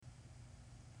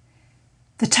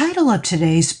The title of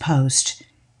today's post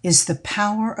is The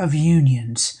Power of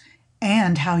Unions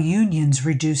and How Unions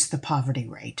Reduce the Poverty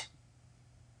Rate.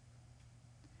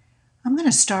 I'm going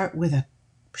to start with a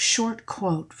short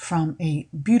quote from a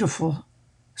beautiful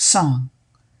song.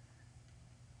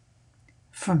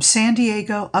 From San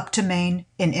Diego up to Maine,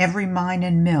 in every mine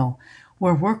and mill,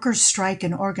 where workers strike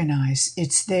and organize,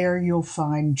 it's there you'll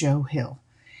find Joe Hill.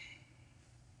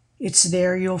 It's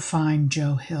there you'll find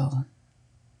Joe Hill.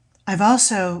 I've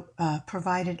also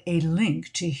provided a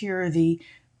link to hear the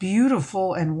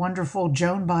beautiful and wonderful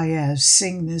Joan Baez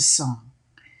sing this song.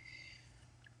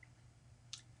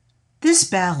 This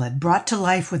ballad, brought to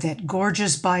life with that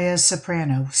gorgeous Baez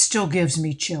soprano, still gives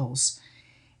me chills.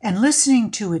 And listening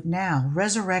to it now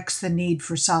resurrects the need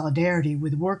for solidarity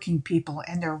with working people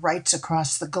and their rights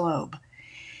across the globe.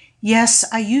 Yes,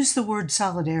 I use the word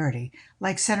solidarity,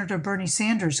 like Senator Bernie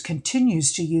Sanders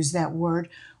continues to use that word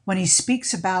when he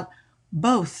speaks about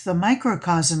both the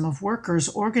microcosm of workers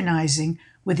organizing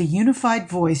with a unified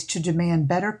voice to demand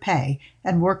better pay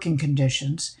and working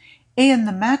conditions, and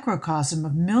the macrocosm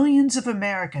of millions of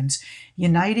Americans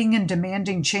uniting and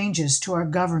demanding changes to our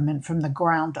government from the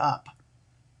ground up.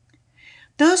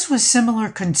 Those with similar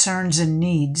concerns and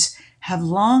needs have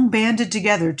long banded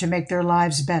together to make their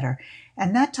lives better,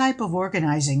 and that type of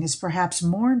organizing is perhaps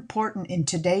more important in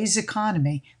today's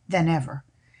economy than ever.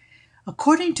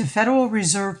 According to Federal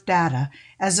Reserve data,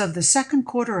 as of the second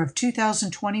quarter of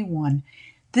 2021,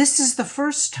 this is the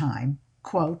first time,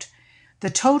 quote,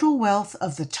 the total wealth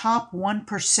of the top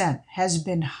 1% has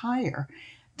been higher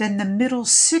than the middle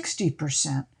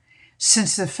 60%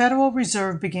 since the Federal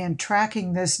Reserve began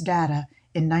tracking this data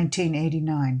in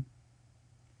 1989.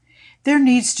 There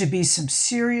needs to be some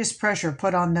serious pressure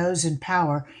put on those in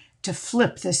power to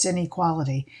flip this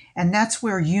inequality, and that's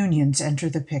where unions enter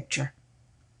the picture.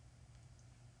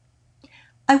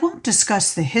 I won't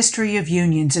discuss the history of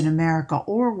unions in America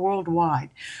or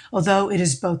worldwide, although it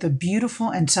is both a beautiful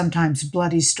and sometimes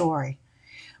bloody story.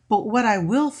 But what I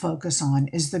will focus on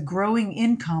is the growing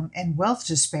income and wealth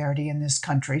disparity in this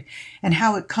country and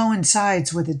how it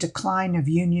coincides with a decline of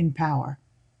union power.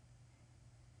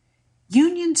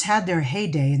 Unions had their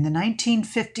heyday in the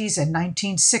 1950s and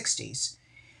 1960s.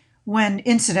 When,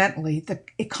 incidentally, the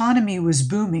economy was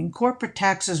booming, corporate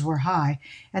taxes were high,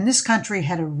 and this country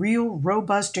had a real,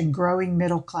 robust, and growing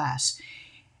middle class,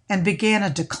 and began a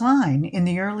decline in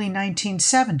the early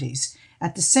 1970s,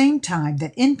 at the same time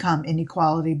that income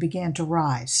inequality began to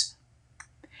rise.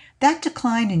 That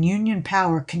decline in union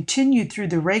power continued through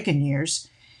the Reagan years.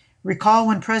 Recall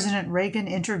when President Reagan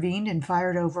intervened and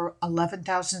fired over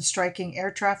 11,000 striking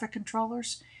air traffic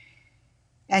controllers?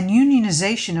 And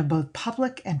unionization of both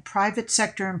public and private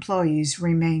sector employees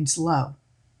remains low.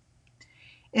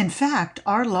 In fact,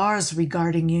 our laws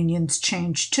regarding unions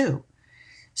changed too.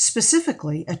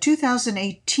 Specifically, a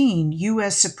 2018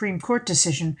 U.S. Supreme Court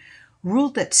decision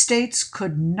ruled that states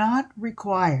could not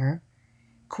require,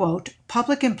 quote,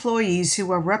 public employees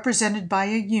who are represented by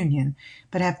a union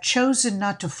but have chosen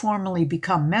not to formally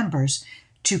become members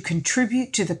to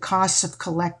contribute to the costs of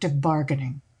collective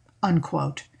bargaining,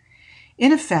 unquote.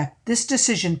 In effect, this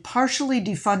decision partially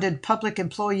defunded public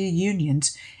employee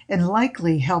unions and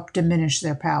likely helped diminish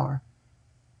their power.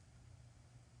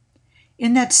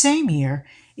 In that same year,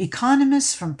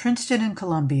 economists from Princeton and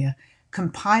Columbia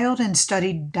compiled and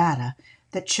studied data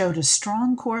that showed a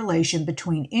strong correlation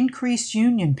between increased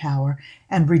union power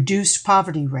and reduced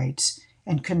poverty rates,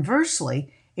 and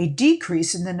conversely, a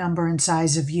decrease in the number and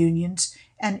size of unions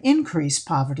and increased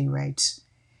poverty rates.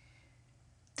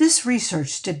 This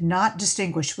research did not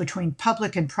distinguish between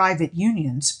public and private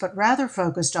unions, but rather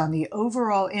focused on the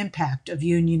overall impact of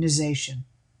unionization.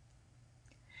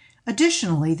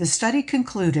 Additionally, the study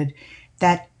concluded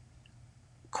that,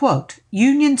 quote,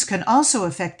 unions can also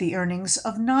affect the earnings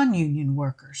of non-union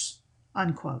workers,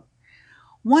 unquote.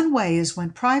 One way is when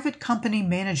private company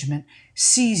management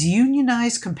sees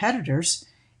unionized competitors,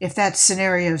 if that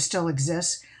scenario still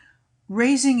exists,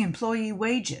 raising employee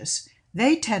wages.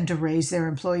 They tend to raise their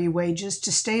employee wages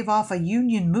to stave off a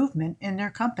union movement in their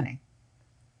company.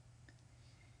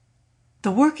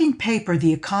 The working paper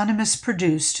The Economist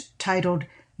produced, titled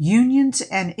Unions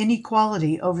and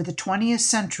Inequality Over the 20th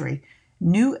Century,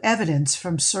 New Evidence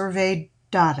from Surveyed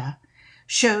Data,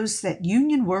 shows that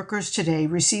union workers today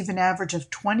receive an average of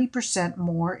 20%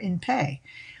 more in pay,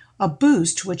 a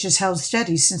boost which has held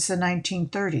steady since the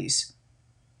 1930s.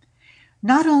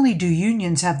 Not only do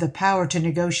unions have the power to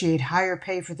negotiate higher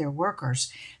pay for their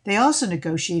workers, they also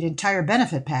negotiate entire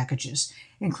benefit packages,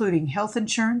 including health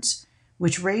insurance,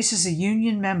 which raises a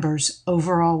union member's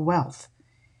overall wealth.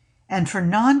 And for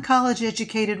non-college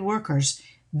educated workers,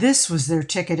 This was their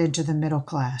ticket into the middle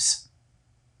class.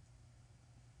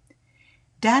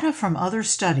 Data from other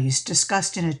studies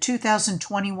discussed in a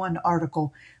 2021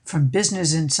 article from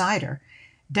Business Insider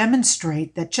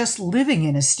demonstrate that just living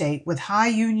in a state with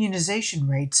high unionization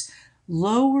rates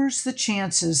lowers the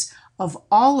chances of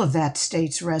all of that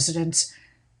state's residents,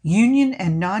 union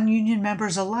and non-union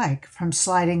members alike, from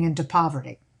sliding into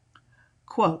poverty.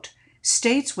 Quote,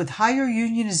 states with higher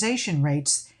unionization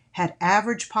rates had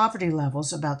average poverty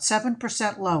levels about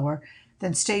 7% lower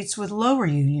than states with lower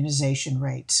unionization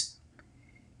rates.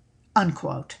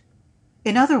 Unquote.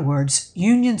 In other words,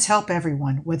 unions help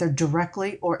everyone, whether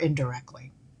directly or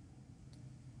indirectly.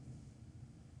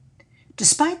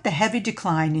 Despite the heavy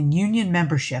decline in union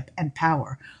membership and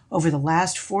power over the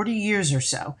last 40 years or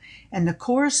so, and the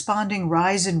corresponding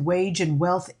rise in wage and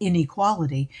wealth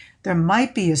inequality, there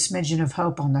might be a smidgen of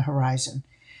hope on the horizon.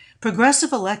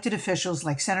 Progressive elected officials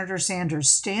like Senator Sanders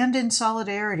stand in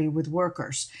solidarity with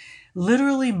workers,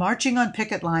 literally marching on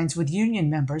picket lines with union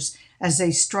members as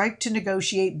they strike to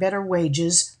negotiate better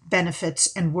wages,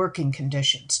 benefits, and working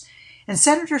conditions. And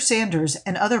Senator Sanders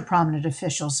and other prominent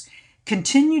officials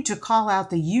continue to call out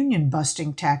the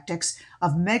union-busting tactics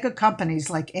of mega companies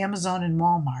like Amazon and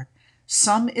Walmart,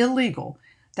 some illegal,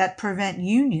 that prevent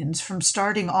unions from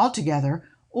starting altogether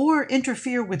or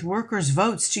interfere with workers'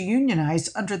 votes to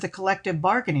unionize under the collective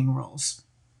bargaining rules.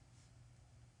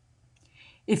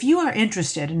 If you are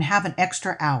interested and have an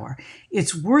extra hour,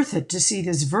 it's worth it to see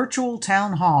this virtual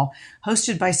town hall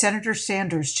hosted by Senator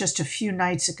Sanders just a few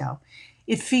nights ago.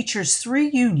 It features 3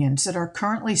 unions that are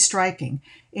currently striking,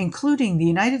 including the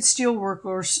United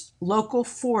Steelworkers Local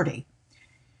 40,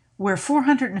 where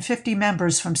 450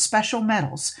 members from Special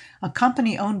Metals, a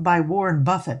company owned by Warren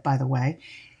Buffett, by the way,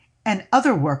 and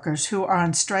other workers who are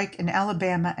on strike in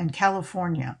Alabama and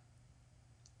California.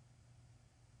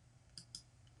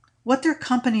 What their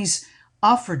companies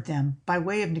offered them by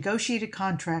way of negotiated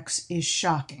contracts is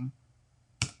shocking.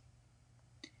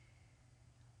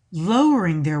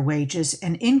 Lowering their wages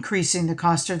and increasing the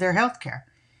cost of their health care.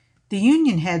 The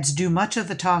union heads do much of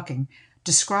the talking,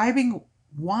 describing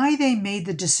why they made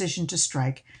the decision to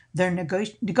strike, their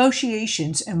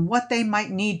negotiations, and what they might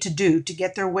need to do to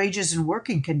get their wages and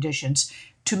working conditions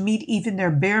to meet even their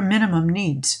bare minimum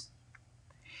needs.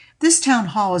 This town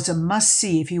hall is a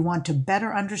must-see if you want to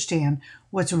better understand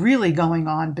what's really going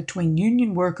on between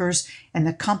union workers and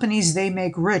the companies they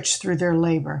make rich through their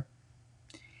labor.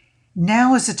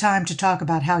 Now is the time to talk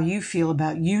about how you feel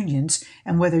about unions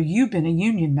and whether you've been a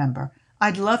union member.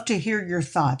 I'd love to hear your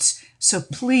thoughts, so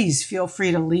please feel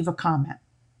free to leave a comment.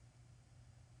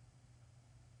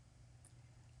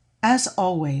 As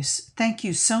always, thank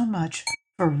you so much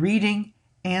for reading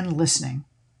and listening.